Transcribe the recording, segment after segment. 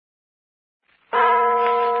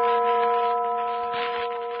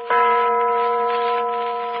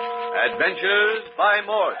Adventures by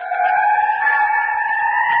Morse.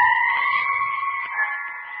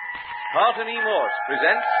 Carlton E. Morse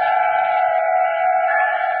presents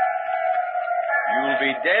You'll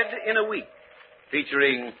Be Dead in a Week,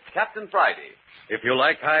 featuring Captain Friday. If you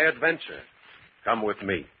like high adventure, come with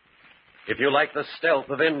me. If you like the stealth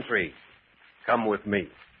of intrigue, come with me.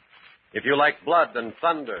 If you like blood and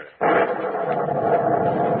thunder,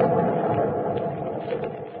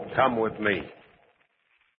 come with me.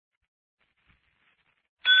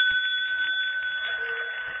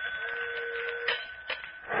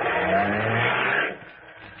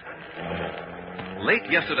 Late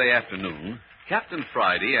yesterday afternoon, Captain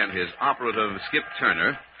Friday and his operative Skip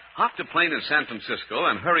Turner hopped a plane in San Francisco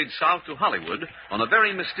and hurried south to Hollywood on a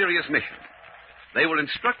very mysterious mission. They were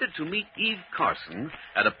instructed to meet Eve Carson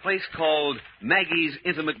at a place called Maggie's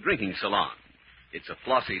Intimate Drinking Salon. It's a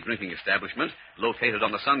flossy drinking establishment located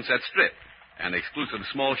on the Sunset Strip, an exclusive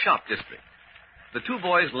small shop district. The two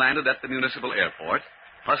boys landed at the municipal airport,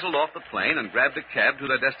 hustled off the plane, and grabbed a cab to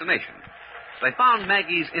their destination. They found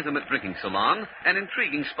Maggie's Intimate Drinking Salon an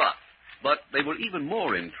intriguing spot, but they were even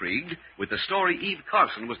more intrigued with the story Eve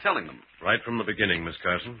Carson was telling them. Right from the beginning, Miss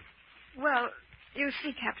Carson. Well, you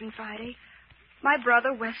see, Captain Friday, my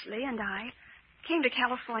brother Wesley and I came to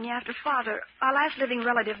California after Father, our last living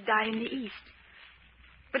relative, died in the East.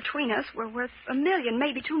 Between us, we're worth $1 million,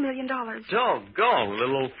 maybe $2 million. Doggone,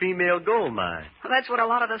 little old female gold mine. Well, that's what a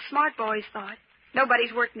lot of the smart boys thought.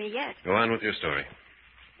 Nobody's worked me yet. Go on with your story.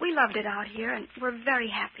 We loved it out here, and we're very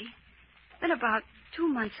happy. Then about 2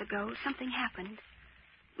 months ago, something happened.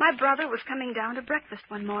 My brother was coming down to breakfast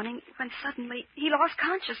one morning when suddenly he lost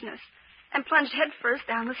consciousness and plunged headfirst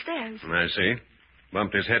down the stairs. I see.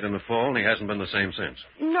 Bumped his head in the fall, and he hasn't been the same since.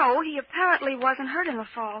 No, he apparently wasn't hurt in the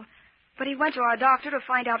fall, but he went to our doctor to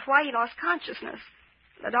find out why he lost consciousness.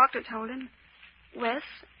 The doctor told him, Wes,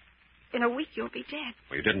 in a week you'll be dead.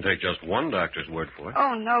 Well, you didn't take just one doctor's word for it.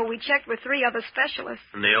 Oh, no, we checked with 3 other specialists.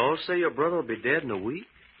 And they all say your brother will be dead in a week?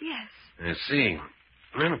 Yes. I see.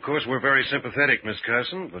 Well, of course, we're very sympathetic, Miss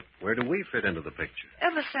Carson, but where do we fit into the picture?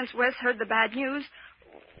 Ever since Wes heard the bad news,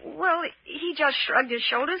 well, he just shrugged his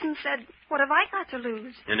shoulders and said, what have I got to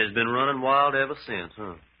lose? And has been running wild ever since,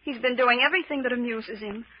 huh? He's been doing everything that amuses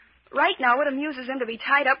him. Right now, it amuses him to be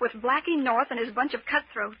tied up with Blackie North and his bunch of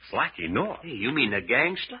cutthroats. Blackie North? Hey, you mean the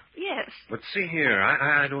gangster? Yes. But see here,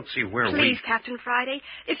 I don't see where Please, Captain Friday,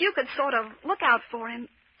 if you could sort of look out for him,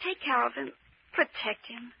 take care of him, protect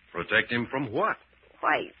him. Protect him from what?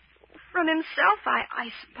 Why, from himself, I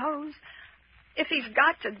suppose. If he's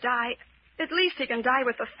got to die, at least he can die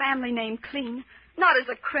with the family name clean, not as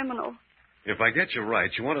a criminal. If I get you right,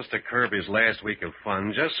 you want us to curb his last week of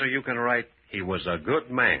fun just so you can write, he was a good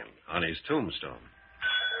man on his tombstone.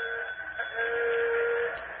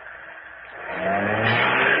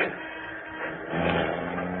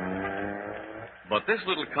 But this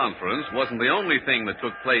little conference wasn't the only thing that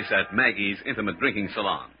took place at Maggie's Intimate Drinking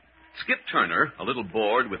Salon. Skip Turner, a little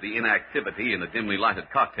bored with the inactivity in the dimly lighted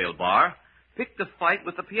cocktail bar, picked a fight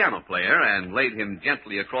with the piano player and laid him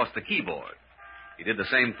gently across the keyboard. He did the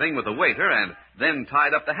same thing with the waiter and then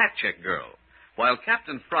tied up the hat check girl, while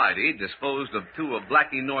Captain Friday disposed of 2 of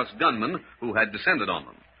Blackie North's gunmen who had descended on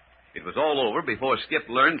them. It was all over before Skip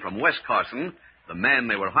learned from Wes Carson, the man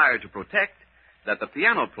they were hired to protect, that the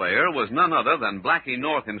piano player was none other than Blackie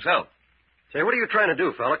North himself. Say, what are you trying to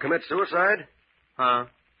do, fella? Commit suicide? Huh?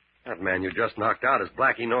 That man you just knocked out is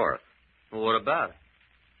Blackie North. Well, what about it?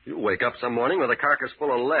 You wake up some morning with a carcass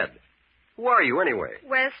full of lead. Who are you, anyway?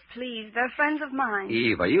 Wes, please, they're friends of mine.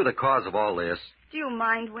 Eve, are you the cause of all this? Do you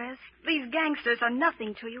mind, Wes? These gangsters are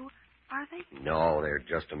nothing to you, are they? No, they're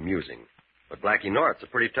just amusing. But Blackie North's a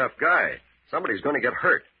pretty tough guy. Somebody's going to get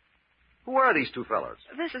hurt. Who are these 2 fellows?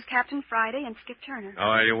 This is Captain Friday and Skip Turner.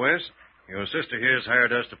 How are you, Wes? Your sister here's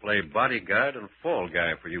hired us to play bodyguard and fall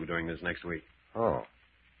guy for you during this next week. Oh.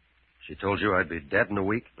 She told you I'd be dead in a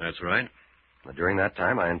week? That's right. But during that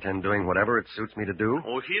time, I intend doing whatever it suits me to do.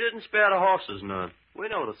 Oh, she didn't spare the horses none. We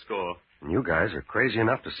know the score. And you guys are crazy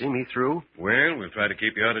enough to see me through? Well, we'll try to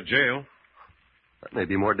keep you out of jail. That may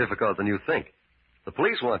be more difficult than you think. The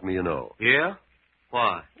police want me, you know. Yeah?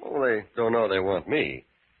 Why? Well, they don't know they want me.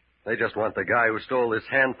 They just want the guy who stole this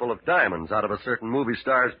handful of diamonds out of a certain movie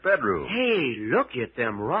star's bedroom. Hey, look at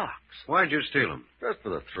them rocks. Why'd you steal them? Just for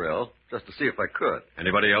the thrill. Just to see if I could.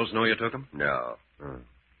 Anybody else know you took them? No.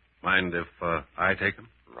 Mind if I take them?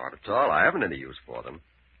 Not at all. I haven't any use for them.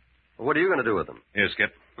 Well, what are you going to do with them? Here,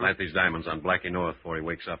 Skip. Light these diamonds on Blackie North before he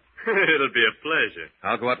wakes up. It'll be a pleasure.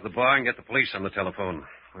 I'll go out to the bar and get the police on the telephone.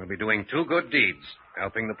 We'll be doing 2 good deeds.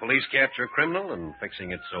 Helping the police capture a criminal and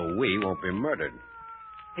fixing it so we won't be murdered.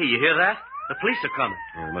 Hey, you hear that? The police are coming.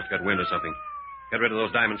 Oh, they must have got wind of something. Get rid of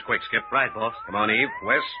those diamonds quick, Skip. Right, boss. Come on, Eve.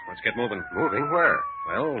 Wes, let's get moving. Moving where?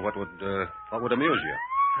 Well, what would amuse you?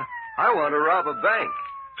 I want to rob a bank.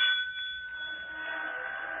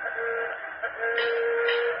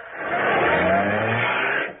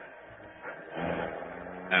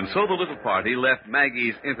 And so the little party left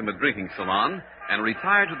Maggie's intimate drinking salon and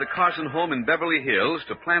retired to the Carson home in Beverly Hills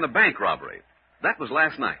to plan a bank robbery. That was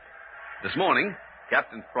last night. This morning,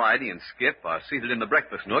 Captain Friday and Skip are seated in the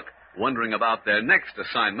breakfast nook, wondering about their next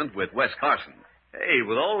assignment with Wes Carson. Hey,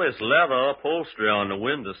 with all this leather upholstery on the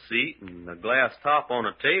window seat and the glass top on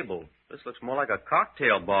the table, this looks more like a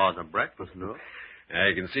cocktail bar than a breakfast nook.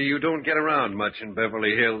 I can see you don't get around much in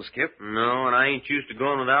Beverly Hills, Skip. No, and I ain't used to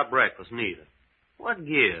going without breakfast neither. What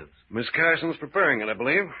gives? Miss Carson's preparing it, I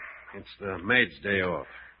believe. It's the maid's day off.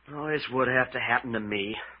 Oh, this would have to happen to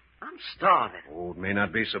me. I'm starving. Oh, it may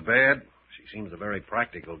not be so bad. She seems a very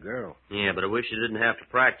practical girl. Yeah, but I wish you didn't have to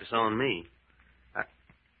practice on me.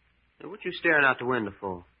 What you staring out the window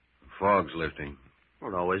for? The fog's lifting.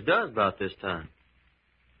 Well, it always does about this time.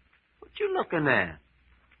 What you looking at?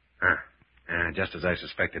 Just as I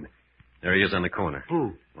suspected. There he is on the corner.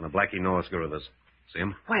 Who? One of Blackie North's gorillas. See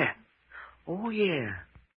him? Where? Oh, yeah.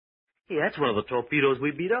 Yeah, that's one of the torpedoes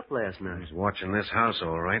we beat up last night. He's watching this house,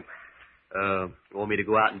 all right. You want me to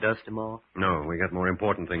go out and dust him off? No, we got more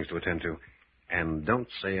important things to attend to. And don't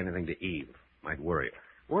say anything to Eve. Might worry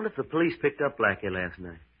her. Wonder if the police picked up Blackie last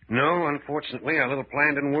night. No, unfortunately, our little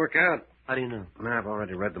plan didn't work out. How do you know? I've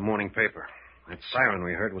already read the morning paper. That siren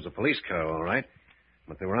we heard was a police car, all right.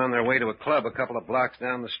 But they were on their way to a club a couple of blocks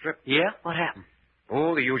down the strip. Yeah? What happened?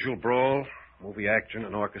 Oh, the usual brawl. Movie actor and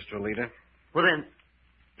an orchestra leader. Well, then,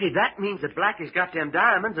 hey, that means that Blackie's got them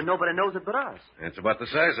diamonds and nobody knows it but us. That's about the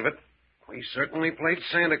size of it. We certainly played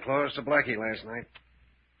Santa Claus to Blackie last night.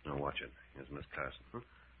 Now, watch it. Here's Miss Carson.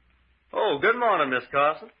 Oh, good morning, Miss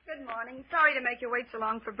Carson. Good morning. Sorry to make you wait so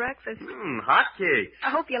long for breakfast. Hot cakes.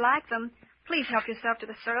 I hope you like them. Please help yourself to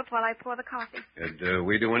the syrup while I pour the coffee. Did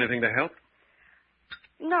we do anything to help?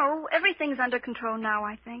 No, everything's under control now,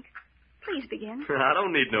 I think. Please begin. I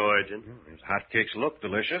don't need no urging. These hotcakes look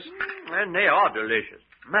delicious. And they are delicious.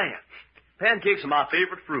 Man, pancakes are my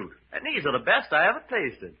favorite fruit. And these are the best I ever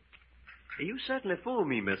tasted. You certainly fooled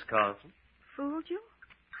me, Miss Carson. Fooled you?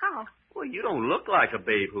 How? Well, you don't look like a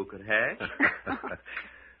babe who could hash.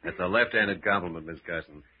 That's a left-handed compliment, Miss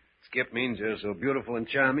Carson. Skip means you're so beautiful and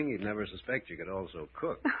charming, he'd never suspect you could also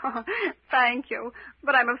cook. Oh, thank you.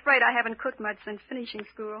 But I'm afraid I haven't cooked much since finishing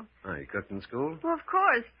school. Oh, you cooked in school? Well, of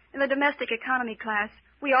course. In the domestic economy class.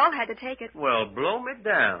 We all had to take it. Well, blow me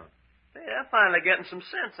down. Hey, they're finally getting some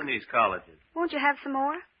sense in these colleges. Won't you have some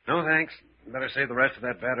more? No, thanks. Better save the rest of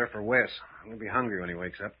that batter for Wes. He'll be hungry when he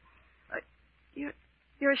wakes up.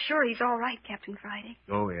 You're sure he's all right, Captain Friday?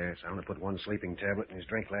 Oh, yes. I only put one sleeping tablet in his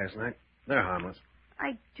drink last night. They're harmless.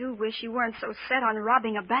 I do wish you weren't so set on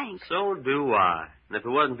robbing a bank. So do I. And if it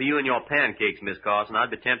wasn't for you and your pancakes, Miss Carson,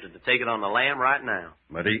 I'd be tempted to take it on the lam right now.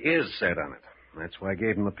 But he is set on it. That's why I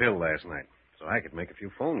gave him the pill last night, so I could make a few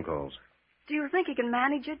phone calls. Do you think he can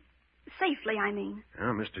manage it? Safely, I mean.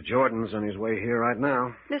 Well, Mr. Jordan's on his way here right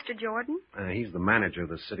now. Mr. Jordan? He's the manager of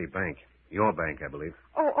the city bank. Your bank, I believe.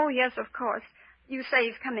 Oh, yes, of course. You say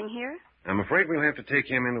he's coming here? I'm afraid we'll have to take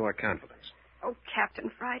him into our confidence. Oh, Captain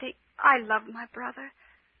Friday, I love my brother.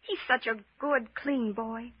 He's such a good, clean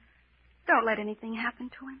boy. Don't let anything happen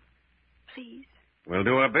to him. Please. We'll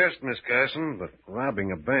do our best, Miss Carson, but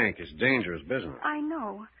robbing a bank is dangerous business. I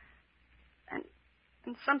know.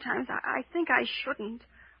 And sometimes I think I shouldn't.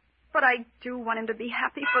 But I do want him to be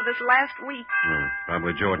happy for this last week.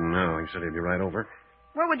 Probably Jordan now. He said he'd be right over.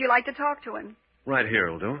 Where would you like to talk to him? Right here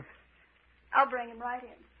will do. I'll bring him right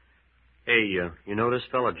in. Hey, you know this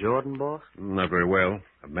fella Jordan, boss? Not very well.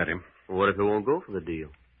 I've met him. Well, what if he won't go for the deal?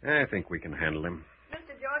 I think we can handle him.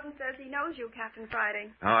 Mr. Jordan says he knows you, Captain Friday.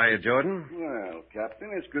 How are you, Jordan? Well,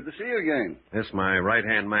 Captain, it's good to see you again. This is my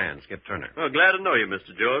right-hand man, Skip Turner. Well, glad to know you,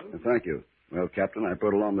 Mr. Jordan. Thank you. Well, Captain, I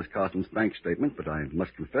brought along Miss Carson's bank statement, but I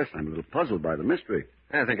must confess I'm a little puzzled by the mystery.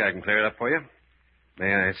 I think I can clear it up for you.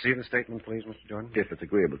 May I see the statement, please, Mr. Jordan? If it's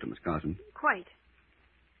agreeable to Miss Carson. Quite.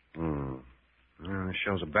 Well, it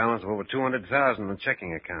shows a balance of over $200,000 in the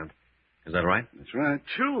checking account. Is that right? That's right.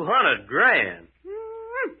 $200,000.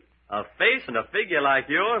 A face and a figure like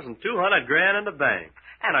yours and $200,000 in the bank.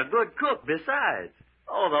 And a good cook besides.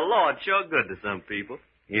 Oh, the Lord sure good to some people.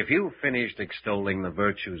 If you've finished extolling the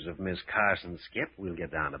virtues of Miss Carson, Skip, we'll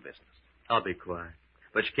get down to business. I'll be quiet.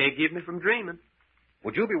 But you can't keep me from dreaming.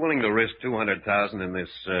 Would you be willing to risk $200,000 in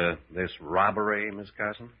this robbery, Miss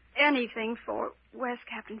Carson? Anything for Wes,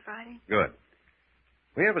 Captain Friday. Good.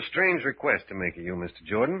 We have a strange request to make of you, Mr.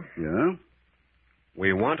 Jordan. Yeah?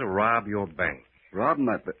 We want to rob your bank. Rob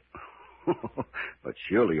my... But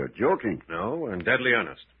surely you're joking. No, we're in deadly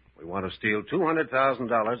earnest. We want to steal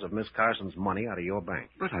 $200,000 of Miss Carson's money out of your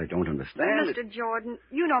bank. But I don't understand. Mr. Jordan,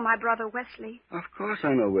 you know my brother Wesley. Of course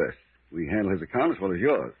I know Wes. We handle his account as well as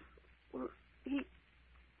yours. Well,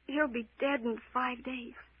 he'll be dead in 5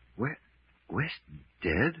 days. Wes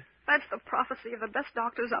dead? That's the prophecy of the best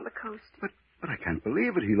doctors on the coast. But I can't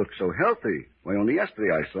believe it. He looked so healthy. Why, only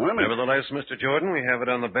yesterday I saw him. Nevertheless, Mr. Jordan, we have it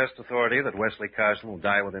on the best authority that Wesley Carson will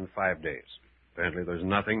die within 5 days. Apparently there's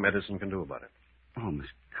nothing medicine can do about it. Oh, Miss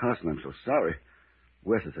Carson, I'm so sorry.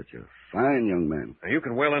 Wes is such a fine young man. Now, you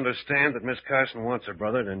can well understand that Miss Carson wants her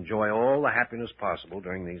brother to enjoy all the happiness possible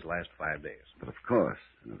during these last 5 days. But of course,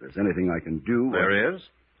 if there's anything I can do... There is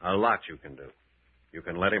a lot you can do. You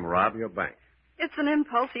can let him rob your bank. It's an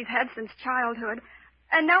impulse he's had since childhood,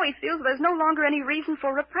 and now he feels there's no longer any reason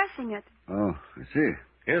for repressing it. Oh, I see.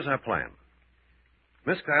 Here's our plan.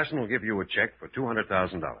 Miss Carson will give you a check for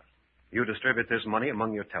 $200,000. You distribute this money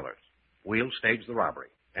among your tellers. We'll stage the robbery,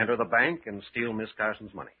 enter the bank, and steal Miss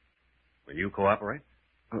Carson's money. Will you cooperate?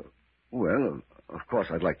 Well, of course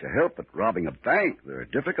I'd like to help, but robbing a bank, there are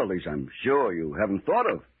difficulties I'm sure you haven't thought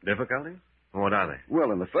of. Difficulties? What are they?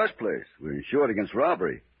 Well, in the first place, we're insured against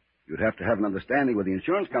robbery. You'd have to have an understanding with the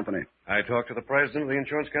insurance company. I talked to the president of the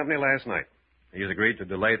insurance company last night. He's agreed to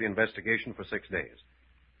delay the investigation for 6 days,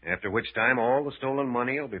 after which time all the stolen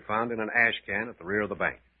money will be found in an ash can at the rear of the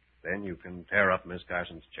bank. Then you can tear up Miss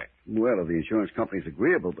Carson's check. Well, if the insurance company's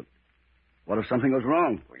agreeable, but what if something goes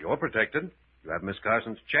wrong? Well, you're protected. You have Miss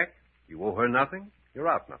Carson's check. You owe her nothing. You're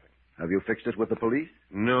out nothing. Have you fixed it with the police?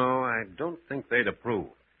 No, I don't think they'd approve.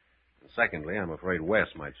 And secondly, I'm afraid Wes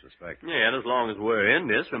might suspect. Yeah, and as long as we're in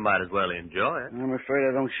this, we might as well enjoy it. I'm afraid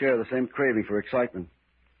I don't share the same craving for excitement.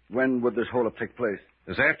 When would this hold-up take place?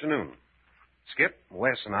 This afternoon. Skip,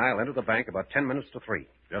 Wes, and I'll enter the bank about 10 minutes to 3,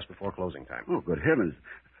 just before closing time. Oh, good heavens.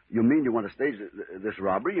 You mean you want to stage this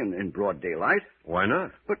robbery in broad daylight? Why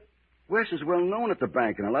not? But Wes is well known at the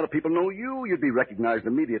bank, and a lot of people know you. You'd be recognized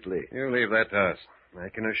immediately. You leave that to us. I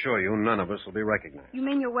can assure you none of us will be recognized. You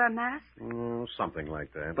mean you'll wear a mask? Oh, something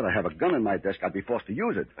like that. But I have a gun in my desk. I'd be forced to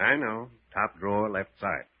use it. I know. Top drawer, left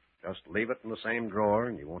side. Just leave it in the same drawer,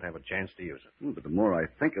 and you won't have a chance to use it. But the more I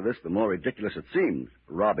think of this, the more ridiculous it seems.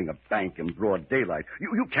 Robbing a bank in broad daylight.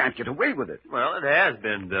 You can't get away with it. Well, it has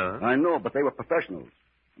been done. I know, but they were professionals.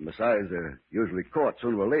 And besides, they're usually caught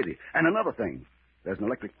sooner or later. And another thing. There's an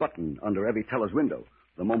electric button under every teller's window.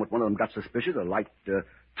 The moment one of them got suspicious, a light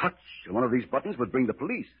touch of one of these buttons would bring the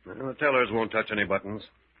police. Well, the tellers won't touch any buttons.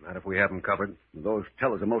 Not if we have them covered. Those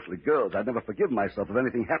tellers are mostly girls. I'd never forgive myself if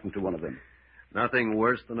anything happened to one of them. Nothing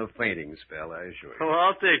worse than a fainting spell, I assure you. Well,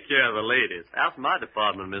 I'll take care of the ladies. That's my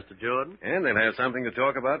department, Mr. Jordan. And they'll have something to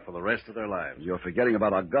talk about for the rest of their lives. You're forgetting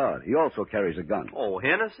about our guard. He also carries a gun. Oh,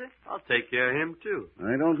 Hennessy? I'll take care of him, too.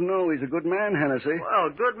 I don't know. He's a good man, Hennessy. Well,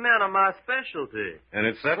 good men are my specialty. And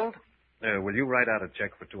it's settled? Will you write out a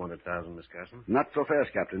check for $200,000, Miss Carson? Not so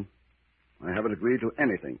fast, Captain. I haven't agreed to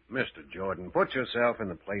anything. Mr. Jordan, put yourself in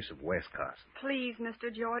the place of Wes Carson. Please,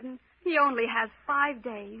 Mr. Jordan. He only has 5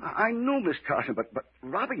 days. I know, Miss Carson, but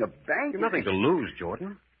robbing a bank... You've nothing to lose,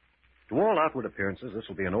 Jordan. To all outward appearances, this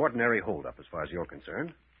will be an ordinary holdup as far as you're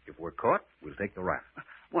concerned. If we're caught, we'll take the rap.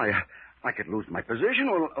 Why, I could lose my position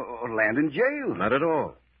or land in jail. Not at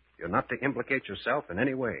all. You're not to implicate yourself in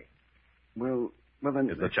any way. Well, then...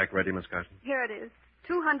 Is the check ready, Miss Carson? Here it is.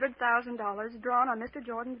 $200,000 drawn on Mr.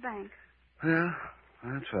 Jordan's bank. Yeah,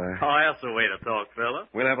 I'll try. Oh, that's the way to talk, fella.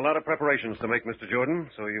 We'll have a lot of preparations to make, Mr. Jordan,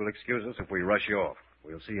 so you'll excuse us if we rush you off.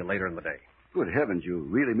 We'll see you later in the day. Good heavens, you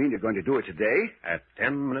really mean you're going to do it today? At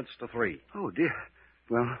 10 minutes to 3. Oh, dear.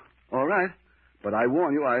 Well, all right. But I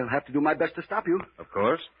warn you, I'll have to do my best to stop you. Of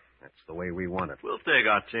course. That's the way we want it. We'll take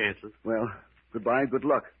our chances. Well, goodbye, good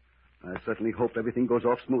luck. I certainly hope everything goes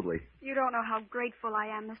off smoothly. You don't know how grateful I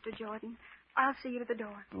am, Mr. Jordan. I'll see you at the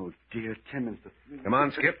door. Oh, dear, 10 minutes to 3. Come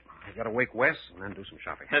on, Skip. I've got to wake Wes and then do some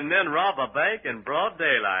shopping. And then rob a bank in broad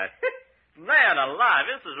daylight. Man alive,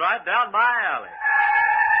 this is right down my alley.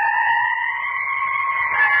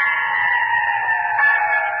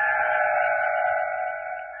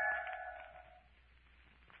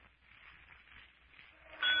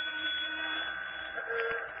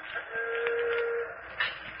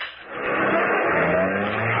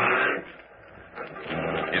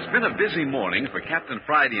 It's been a busy morning for Captain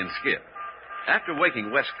Friday and Skip. After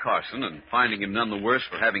waking Wes Carson and finding him none the worse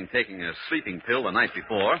for having taken a sleeping pill the night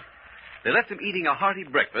before, they left him eating a hearty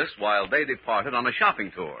breakfast while they departed on a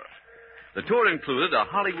shopping tour. The tour included a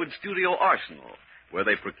Hollywood studio arsenal, where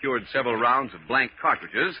they procured several rounds of blank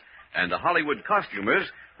cartridges and the Hollywood costumers,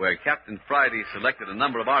 where Captain Friday selected a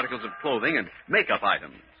number of articles of clothing and makeup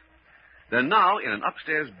items. They're now in an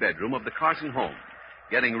upstairs bedroom of the Carson home,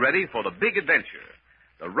 getting ready for the big adventure,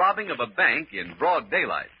 the robbing of a bank in broad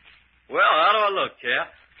daylight. Well, how do I look,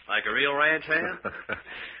 Cap? Like a real ranch hand?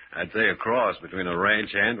 I'd say a cross between a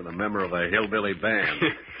ranch hand and a member of a hillbilly band.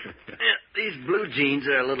 These blue jeans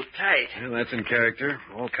are a little tight. Well, that's in character.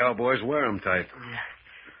 All cowboys wear 'em tight.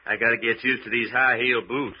 I got to get used to these high-heel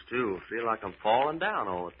boots, too. Feel like I'm falling down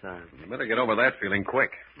all the time. You better get over that feeling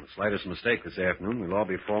quick. The slightest mistake this afternoon, we'll all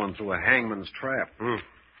be falling through a hangman's trap.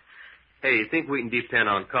 Hey, you think we can depend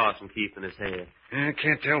on Carson keeping his head? I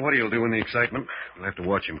can't tell what he'll do in the excitement. We'll have to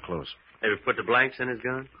watch him close. Maybe put the blanks in his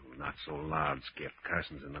gun? Not so loud, Skip.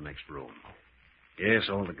 Carson's in the next room. Yes,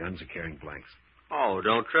 all the guns are carrying blanks. Oh,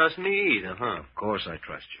 don't trust me either, huh? Of course I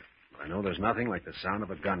trust you. But I know there's nothing like the sound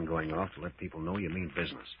of a gun going off to let people know you mean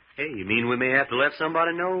business. Hey, you mean we may have to let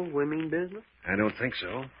somebody know we mean business? I don't think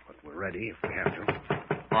so, but we're ready if we have to.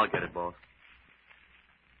 I'll get it, boss.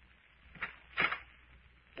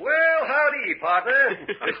 Well, howdy, partner.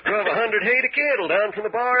 Just drove 100 hay to Candle down from the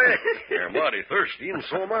bar X. They're mighty thirsty, and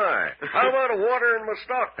so am I. How about a water in my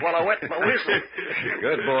stock while I wet my whistle?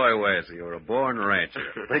 Good boy, Wes. You're a born rancher.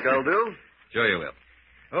 Think I'll do? Sure you will.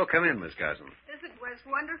 Oh, come in, Miss Carson. Isn't Wes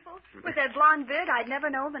wonderful? With that blonde beard, I'd never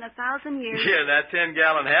know him in 1,000 years. Yeah, that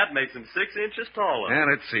 10-gallon hat makes him 6 inches taller. Now,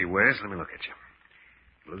 let's see, Wes. Let me look at you.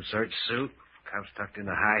 Blue serge suit, cuffs tucked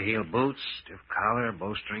into high-heel boots, stiff collar,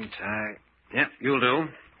 bowstring tie. Yep, you'll do.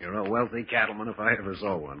 You're a wealthy cattleman if I ever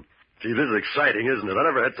saw one. Gee, this is exciting, isn't it? I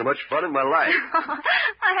never had so much fun in my life.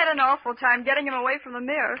 I had an awful time getting him away from the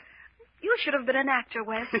mirror. You should have been an actor,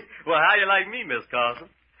 Wes. Well, how you like me, Miss Carson?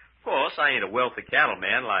 Of course, I ain't a wealthy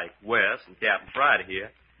cattleman like Wes and Captain Friday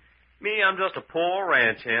here. Me, I'm just a poor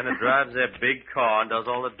ranch hand that drives that big car and does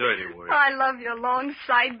all the dirty work. I love your long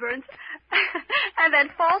sideburns. And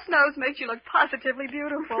that false nose makes you look positively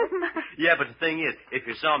beautiful. Yeah, but the thing is, if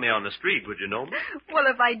you saw me on the street, would you know me? Well,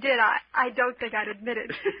 if I did, I don't think I'd admit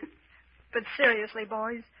it. But seriously,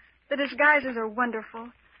 boys, the disguises are wonderful.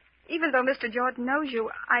 Even though Mr. Jordan knows you,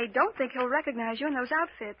 I don't think he'll recognize you in those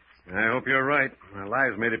outfits. I hope you're right. Our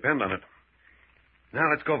lives may depend on it. Now,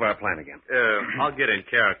 let's go over our plan again. I'll get in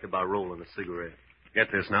character by rolling a cigarette. Get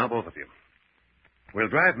this now, both of you. We'll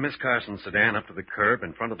drive Miss Carson's sedan up to the curb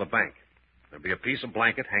in front of the bank. There'll be a piece of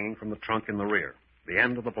blanket hanging from the trunk in the rear. The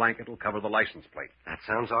end of the blanket will cover the license plate. That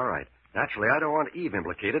sounds all right. Naturally, I don't want Eve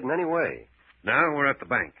implicated in any way. Now we're at the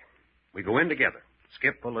bank. We go in together.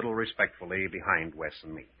 Skip a little respectfully behind Wes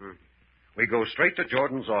and me. We go straight to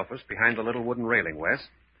Jordan's office behind the little wooden railing, Wes.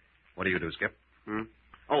 What do you do, Skip?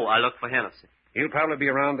 Oh, I look for Hennessy. He'll probably be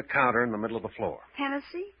around the counter in the middle of the floor.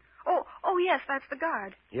 Hennessy? Oh, yes, that's the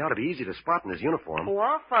guard. He ought to be easy to spot in his uniform. Oh,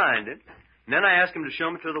 I'll find it. And then I ask him to show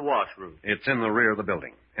me to the washroom. It's in the rear of the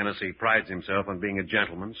building. Hennessy prides himself on being a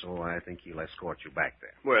gentleman, so I think he'll escort you back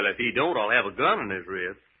there. Well, if he don't, I'll have a gun in his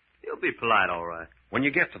ribs. He'll be polite, all right. When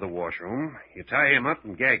you get to the washroom, you tie him up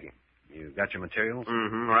and gag him. You got your materials?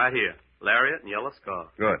 Right here. Lariat and yellow scarf.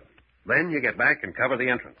 Good. Then you get back and cover the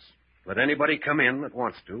entrance. Let anybody come in that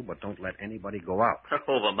wants to, but don't let anybody go out.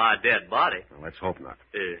 Over my dead body. Well, let's hope not.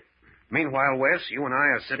 Yeah. Meanwhile, Wes, you and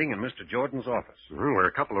I are sitting in Mr. Jordan's office. We're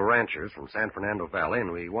a couple of ranchers from San Fernando Valley,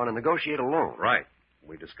 and we want to negotiate a loan. Right.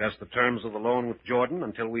 We discuss the terms of the loan with Jordan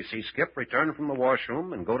until we see Skip return from the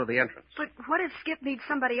washroom and go to the entrance. But what if Skip needs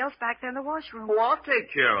somebody else back there in the washroom? Oh, I'll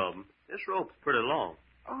take care of him. This rope's pretty long.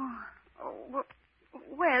 Well,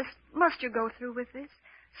 Wes, must you go through with this?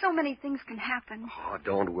 So many things can happen. Oh,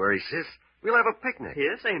 don't worry, sis. We'll have a picnic.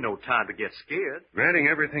 Yes, ain't no time to get scared. Granting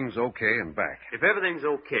everything's okay and back. If everything's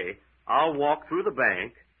okay, I'll walk through the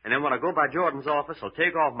bank, and then when I go by Jordan's office, I'll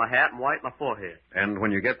take off my hat and wipe my forehead. And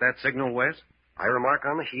when you get that signal, Wes? I remark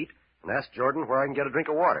on the heat and ask Jordan where I can get a drink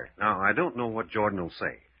of water. Now, I don't know what Jordan will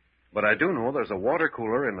say, but I do know there's a water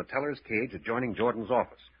cooler in the teller's cage adjoining Jordan's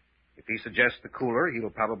office. If he suggests the cooler, he'll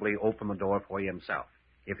probably open the door for you himself.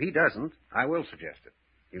 If he doesn't, I will suggest it.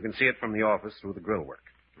 You can see it from the office through the grill work.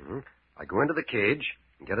 I go into the cage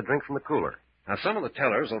and get a drink from the cooler. Now, some of the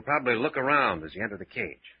tellers will probably look around as you enter the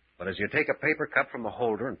cage. But as you take a paper cup from the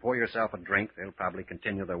holder and pour yourself a drink, they'll probably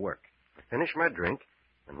continue their work. I finish my drink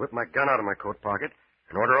and whip my gun out of my coat pocket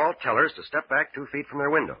and order all tellers to step back 2 feet from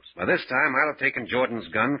their windows. By this time, I'll have taken Jordan's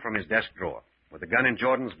gun from his desk drawer. With the gun in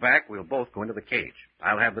Jordan's back, we'll both go into the cage.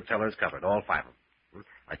 I'll have the tellers covered, all 5 of them.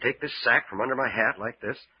 I take this sack from under my hat like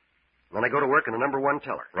this, and then I go to work in the number 1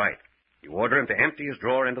 teller. Right. You order him to empty his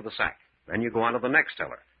drawer into the sack. Then you go on to the next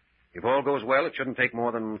teller. If all goes well, it shouldn't take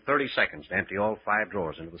more than 30 seconds to empty all 5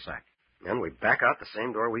 drawers into the sack. Then we back out the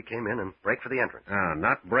same door we came in and break for the entrance.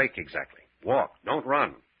 Not break exactly. Walk. Don't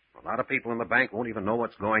run. A lot of people in the bank won't even know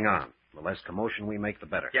what's going on. The less commotion we make, the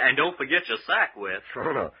better. Yeah, and don't forget your sack, Wes.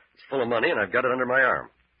 Oh, no. It's full of money, and I've got it under my arm.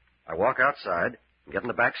 I walk outside and get in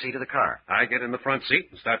the back seat of the car. I get in the front seat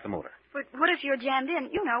and start the motor. But what if you're jammed in?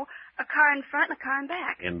 You know, a car in front and a car in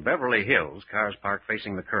back. In Beverly Hills, cars park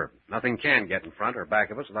facing the curb. Nothing can get in front or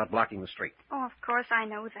back of us without blocking the street. Oh, of course, I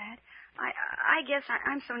know that. I guess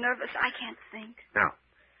I'm so nervous I can't think. Now,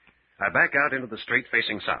 I back out into the street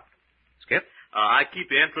facing south. Skip? I keep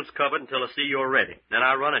the entrance covered until I see you're ready. Then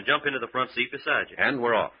I run and jump into the front seat beside you. And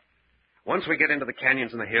we're off. Once we get into the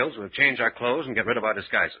canyons and the hills, we'll change our clothes and get rid of our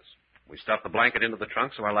disguises. We stuff the blanket into the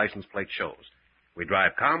trunk so our license plate shows. We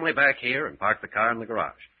drive calmly back here and park the car in the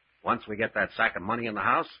garage. Once we get that sack of money in the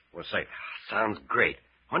house, we're safe. Sounds great.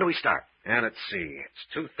 When do we start? And let's see.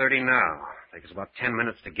 It's 2:30 now. Takes us about 10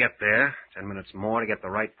 minutes to get there. 10 minutes more to get the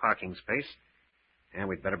right parking space. And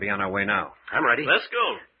we'd better be on our way now. I'm ready. Let's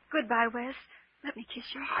go. Goodbye, Wes. Let me kiss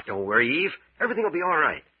you. Don't worry, Eve. Everything will be all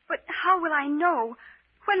right. But how will I know?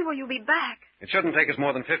 When will you be back? It shouldn't take us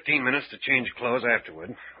more than 15 minutes to change clothes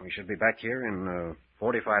afterward. We should be back here in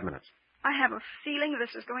 45 minutes. I have a feeling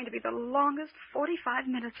this is going to be the longest 45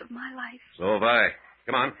 minutes of my life. So have I.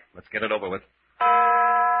 Come on, let's get it over with.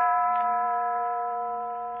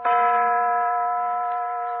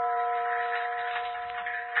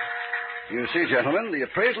 You see, gentlemen, the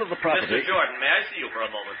appraisal of the property... Mr. Jordan, may I see you for a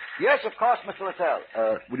moment? Yes, of course, Mr. Littell.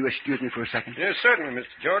 Would you excuse me for a second? Yes, certainly,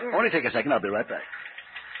 Mr. Jordan. Only take a second. I'll be right back.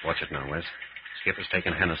 Watch it now, Wes. Skip has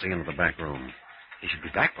taken Hennessy into the back room. He should be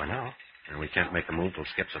back by now. And we can't make a move till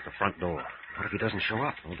Skip's at the front door. What if he doesn't show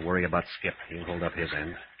up? Don't worry about Skip. He'll hold up his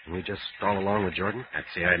end. Can we just stall along with Jordan? That's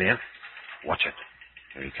the idea. Watch it.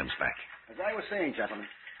 Here he comes back. As I was saying, gentlemen,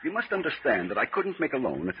 you must understand that I couldn't make a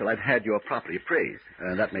loan until I've had your property appraised.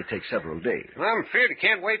 That may take several days. Well, I'm afraid I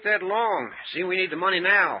can't wait that long. See, we need the money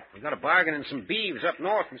now. We got a bargain in some beeves up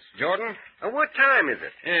north, Mr. Jordan. What time is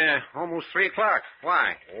it? Yeah, almost 3 o'clock.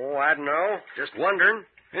 Why? Oh, I don't know. Just wondering.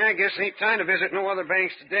 Yeah, I guess ain't time to visit no other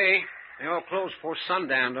banks today. They all close before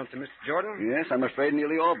sundown, don't they, Mr. Jordan? Yes, I'm afraid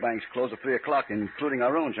nearly all banks close at 3 o'clock, including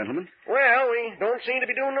our own, gentlemen. Well, we don't seem to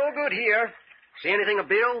be doing no good here. See anything of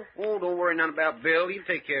Bill? Oh, don't worry none about Bill. You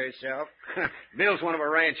take care of yourself. Bill's one of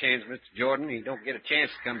our ranch hands, Mr. Jordan. He don't get a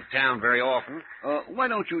chance to come to town very often. Why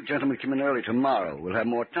don't you gentlemen come in early tomorrow? We'll have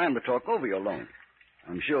more time to talk over your loan.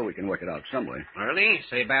 I'm sure we can work it out some way. Early?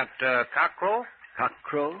 Say about cockcrow?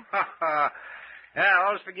 Cockcrow? Ha ha. Yeah, I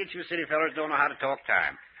always forget you city fellers don't know how to talk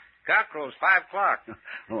time. Cockcrow's 5 o'clock.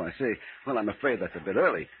 Oh, I see. Well, I'm afraid that's a bit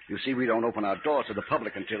early. You see, we don't open our doors to the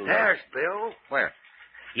public until... There's Bill. Where?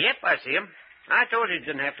 Yep, I see him. I told you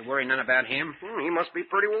didn't have to worry none about him. He must be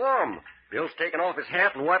pretty warm. Bill's taking off his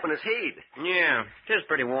hat and wiping his head. Yeah, it is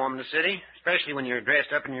pretty warm in the city, especially when you're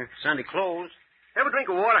dressed up in your Sunday clothes. Ever drink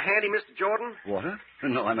of water handy, Mr. Jordan? Water?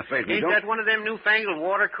 No, I'm afraid we Ain't don't. that one of them newfangled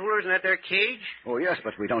water coolers in that there cage? Oh, yes,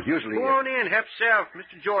 but we don't usually... Go on in, help yourself.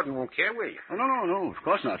 Mr. Jordan won't care, will you? Oh, no, of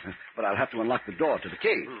course not. But I'll have to unlock the door to the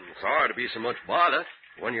cage. Sorry to be so much bother.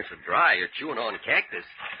 When you're so dry, you're chewing on cactus.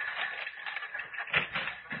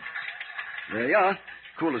 There you are.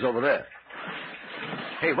 Cooler's over there.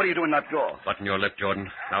 Hey, what are you doing in that door? Button your lip,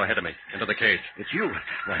 Jordan. Now ahead of me. Into the cage. It's you.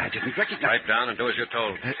 Why, I didn't recognize... Pipe down and do as you're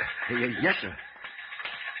told. Yes, sir.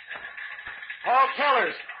 All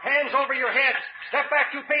tellers, hands over your heads. Step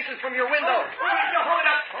back 2 paces from your window. Hold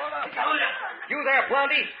up. You there,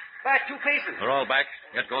 Blondie. Back 2 paces. We're all back.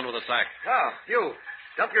 Get going with the sack. Oh, you.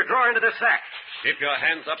 Dump your drawer into this sack. Keep your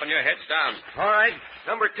hands up and your heads down. All right.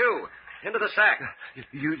 Number 2. Into the sack.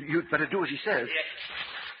 You'd better do as he says.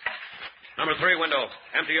 Number 3 window.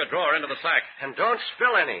 Empty your drawer into the sack. And don't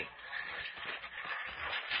spill any.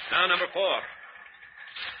 Now number 4.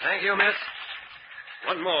 Thank you, miss.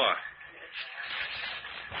 One more.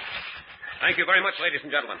 Thank you very much, ladies and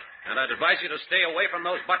gentlemen. And I'd advise you to stay away from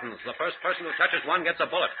those buttons. The first person who touches one gets a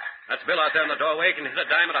bullet. That's Bill out there in the doorway. He can hit a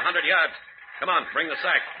dime at 100 yards. Come on, bring the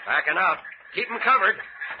sack. Backing out. Keep 'em covered.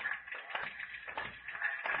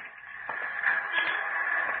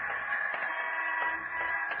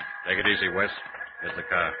 Take it easy, Wes. Here's the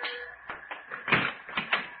car.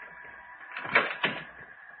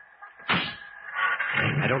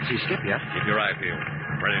 I don't see Skip yet. Keep your eye peeled.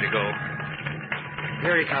 Ready to go.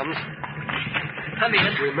 Here he comes. Come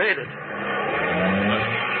in. We made it.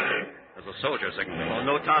 There's a soldier signaling. Oh,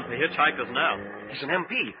 no time for hitchhikers now. He's an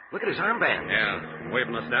MP. Look at his armband. Yeah,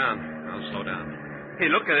 waving us down. Now slow down. Hey,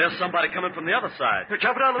 look, there's somebody coming from the other side. They're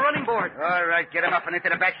jumping on the running board. All right, get him up and into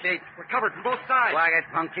the back seat. We're covered from both sides. Quiet,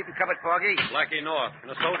 punk. Keep him covered, Porgy. Blackie North, in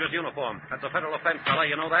a soldier's uniform. That's a federal offense, fella.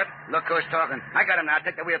 You know that? Look who's talking. I got him now.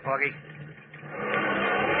 Take the wheel, Porgy.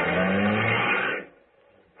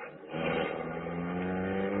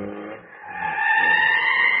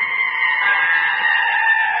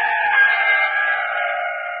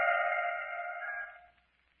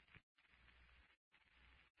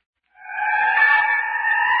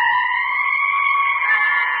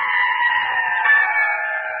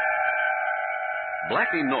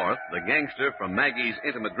 Blackie North, the gangster from Maggie's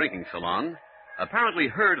intimate drinking salon, apparently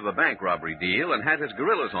heard of the bank robbery deal and had his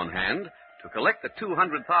guerrillas on hand to collect the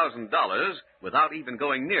 $200,000 without even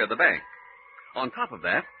going near the bank. On top of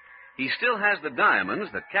that, he still has the diamonds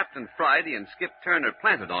that Captain Friday and Skip Turner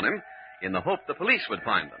planted on him in the hope the police would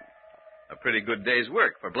find them. A pretty good day's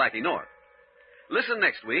work for Blackie North. Listen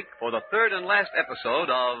next week for the third and last episode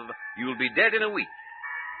of You'll Be Dead in a Week.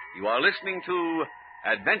 You are listening to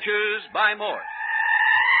Adventures by Morse.